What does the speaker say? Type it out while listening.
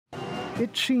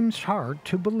It seems hard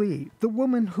to believe the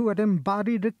woman who had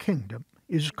embodied a kingdom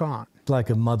is gone. Like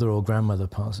a mother or grandmother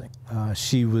passing.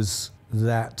 She was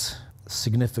that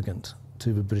significant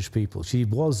to the British people. She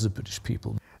was the British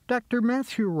people. Dr.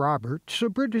 Matthew Roberts, a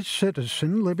British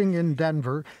citizen living in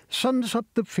Denver, sums up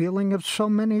the feeling of so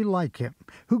many like him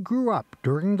who grew up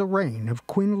during the reign of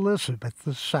Queen Elizabeth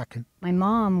II. My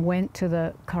mom went to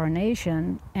the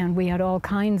coronation, and we had all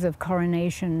kinds of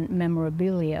coronation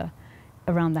memorabilia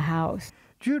around the house.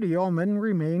 Judy Ullman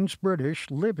remains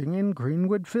British, living in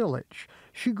Greenwood Village.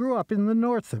 She grew up in the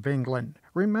north of England,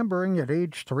 remembering at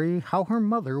age 3 how her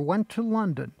mother went to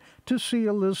London to see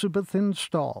Elizabeth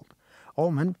installed.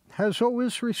 Ullman has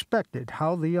always respected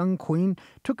how the young queen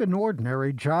took an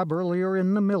ordinary job earlier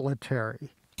in the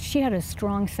military. She had a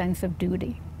strong sense of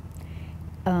duty,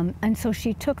 and so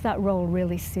she took that role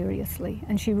really seriously,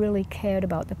 and she really cared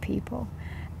about the people,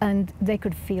 and they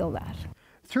could feel that.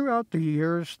 Throughout the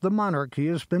years, the monarchy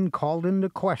has been called into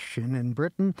question in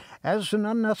Britain as an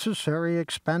unnecessary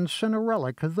expense and a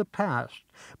relic of the past.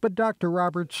 But Dr.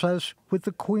 Roberts says with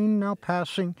the Queen now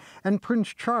passing and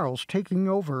Prince Charles taking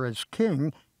over as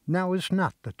king, now is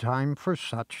not the time for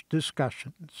such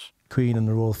discussions. Queen and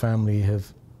the royal family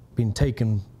have been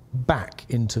taken back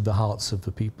into the hearts of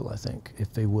the people, I think,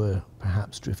 if they were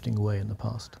perhaps drifting away in the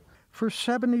past. For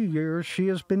 70 years she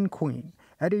has been queen.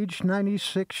 At age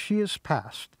 96 she has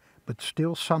passed, but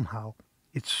still somehow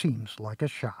it seems like a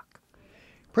shock.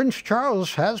 Prince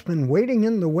Charles has been waiting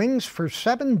in the wings for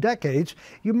 7 decades,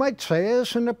 you might say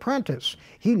as an apprentice.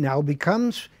 He now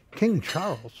becomes King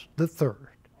Charles III.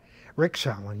 Rick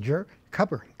Salinger,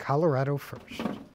 covering Colorado First.